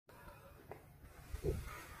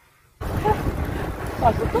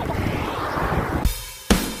Pasok to.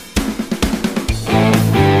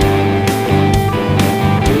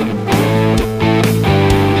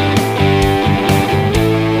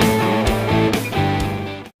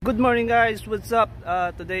 Good morning guys, what's up?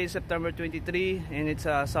 Today is September 23 and it's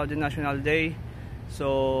a Saudi National Day.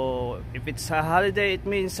 So if it's a holiday, it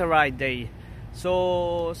means a ride day.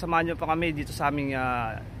 So samahan nyo pa kami dito sa aming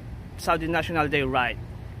Saudi National Day ride.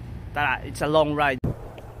 Tara, it's a long ride.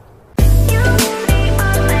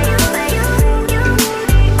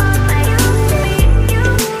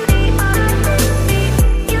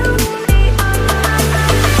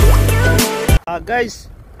 Guys,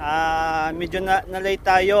 medyo na-late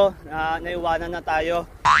tayo, naiwanan na tayo.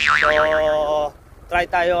 So try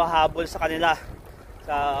tayo habol sa kanila.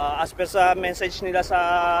 As per sa message nila sa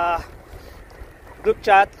group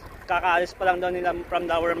chat, kakaalis pa lang daw nila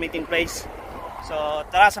from our meeting place. So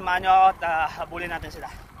tara, samahan nyo ako at habulin natin sila.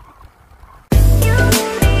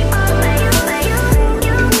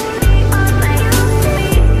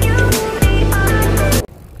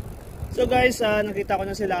 So guys, nakita ko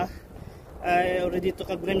na sila. I already took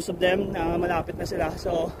a glimpse of them. Malapit na sila.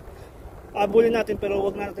 So habulin natin, pero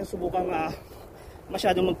huwag natin subukang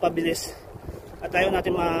masyadong magpabilis at ayaw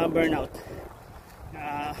natin ma-burnout.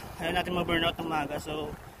 Ayaw natin ma-burnout ng maga. So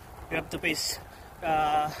we have to pace.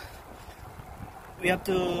 We have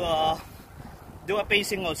to do a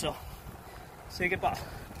pacing also. Sige pa.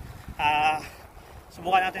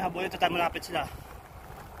 Subukan natin habulin. Ito tayo, malapit sila.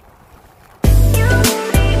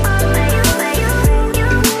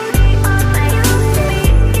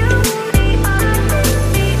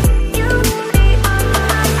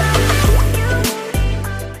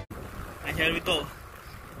 Here we go.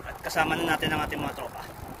 At kasama na natin ang ating mga tropa.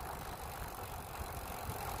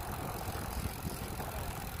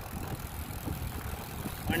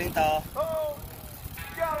 Morning tao. Oh,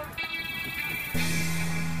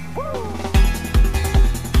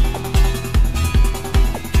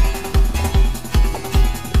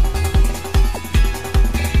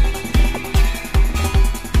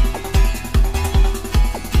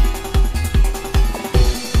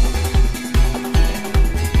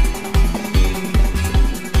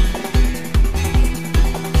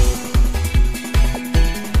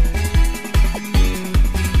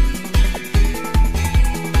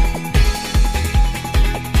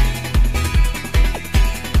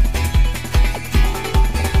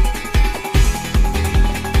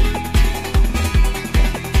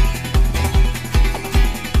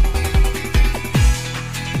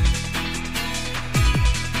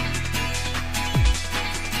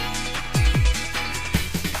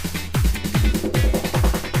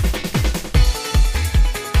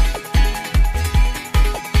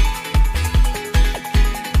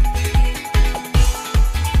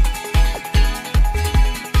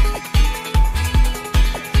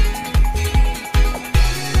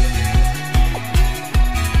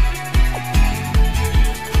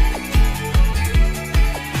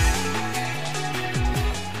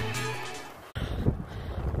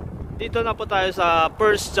 dito na po tayo sa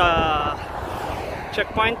first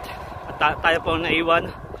checkpoint at tayo po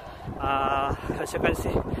naiwan. As you can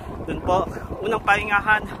see, dun po unang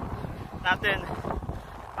pahingahan natin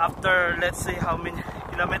after let's say how many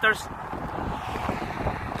kilometers,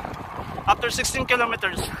 after 16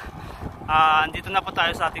 kilometers. Dito na po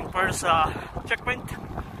tayo sa ating first checkpoint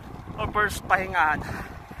or first pahingahan.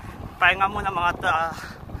 Pahinga muna mga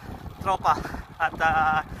tropa at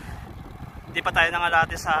hindi pa tayo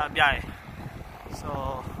nangalati sa biyahe.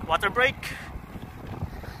 So, water break.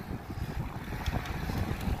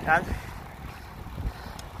 Yan.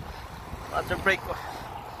 Water break.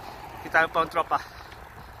 Kita pa ang tropa.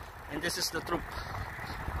 And this is the troop.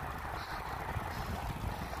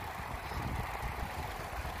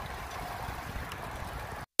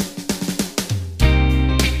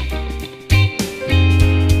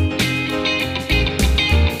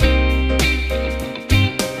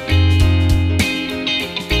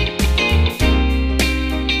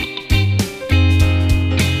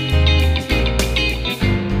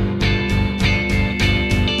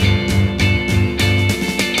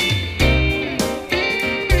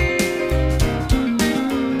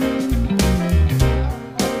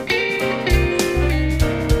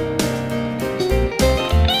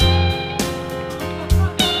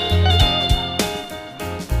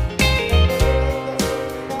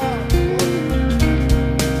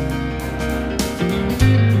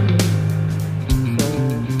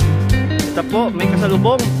 Po, may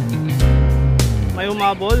kasalubong, may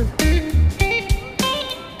umabol.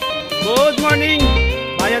 Good morning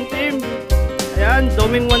Bayan team. Ayan,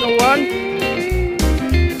 Doming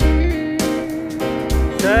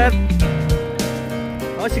 101 Sir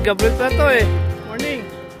Oh, si Gabriel pa to eh. Morning.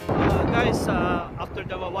 Guys, after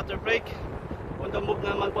the water break, on the move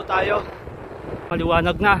naman po tayo.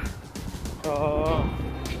 Maliwanag na. So,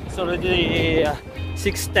 it's already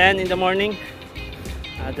 6:10 in the morning.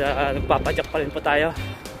 At nagpapadyak pa rin po tayo.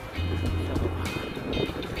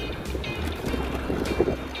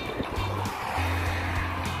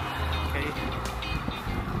 Okay.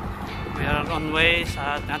 We are on way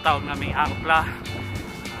sa tinatawag naming angkla.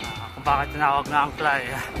 Kung bakit tinawag na angkla eh,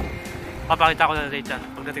 papakita ko na later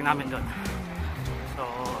pagdating namin doon. So,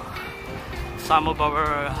 some of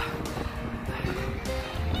our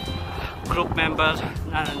group members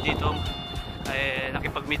na nandito ay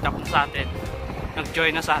nakipag-meet up na sa atin,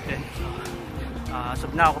 nag-join na sa atin. So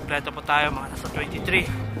now, kompleto po tayo, mga nasa 23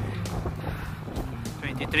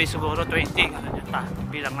 siguro, 20 ano yun,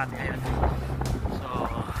 bilang natin ngayon.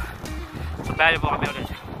 So bayo po kami ulit.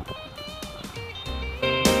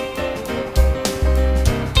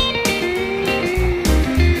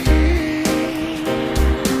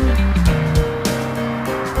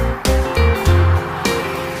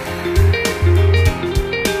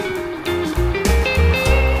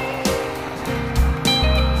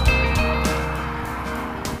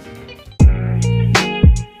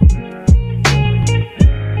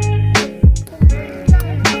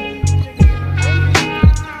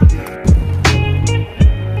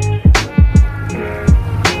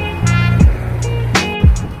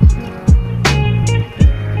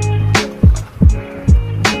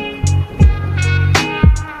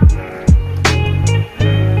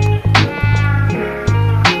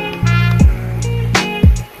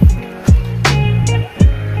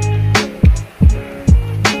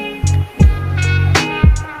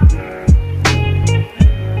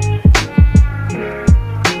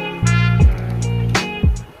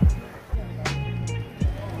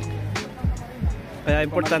 Kaya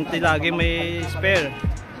importante lagi may spare.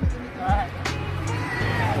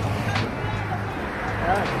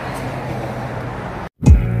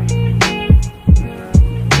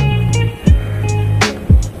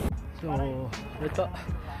 So,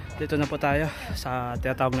 dito na po tayo sa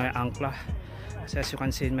tinatawag na angkla. As you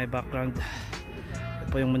can see in my background, ito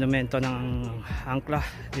po yung monumento ng angkla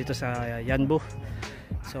dito sa Yanbu.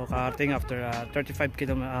 So, karating after 40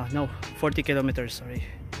 kilometers, sorry.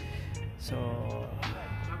 So,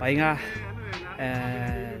 pahinga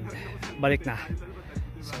and balik na.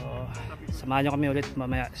 So, samahan nyo kami ulit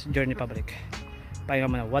mamaya journey pabalik. Pahinga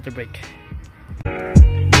muna, water break.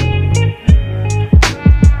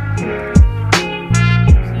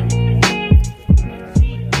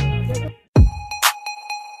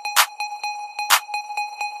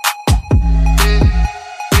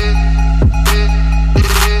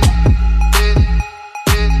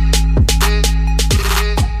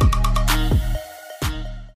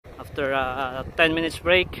 After 10 minutes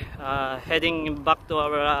break, heading back to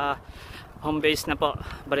our home base na po.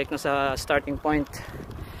 Balik na sa starting point.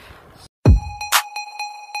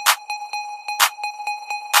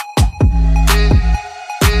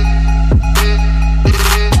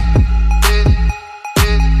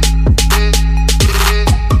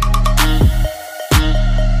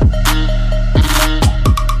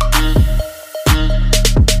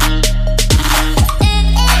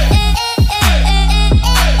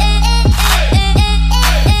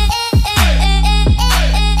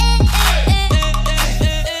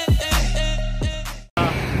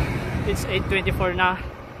 It's 8:24 na,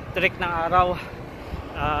 direct ng araw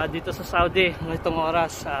dito sa Saudi ngayong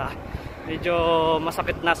oras. Medyo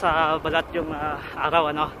masakit na sa balat yung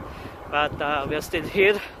araw, ano, but we are still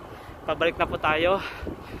here. Pabalik na po tayo.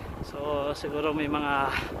 So siguro may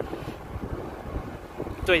mga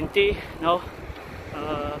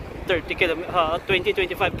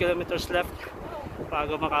 20-25 kilometers left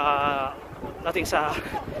bago makarating sa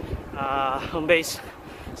home base,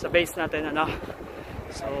 sa base natin, ano.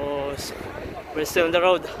 So we're still on the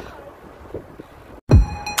road.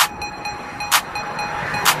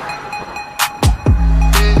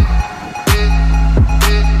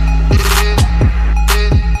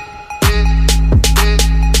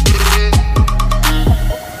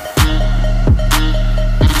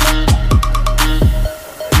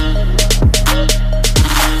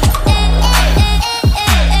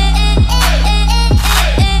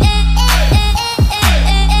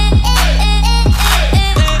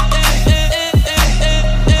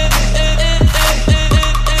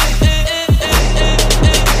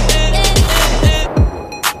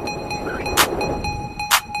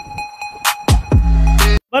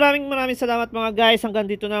 Maraming salamat mga guys. Hanggang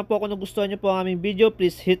dito na po. Kung nagustuhan nyo po ang aming video,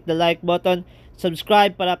 please hit the like button,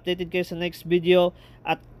 subscribe para updated kayo sa next video,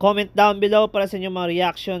 at comment down below para sa inyong mga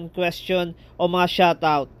reaction, question o mga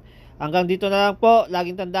shoutout. Hanggang dito na lang po,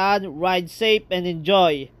 laging tandaan, ride safe and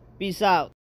enjoy. Peace out.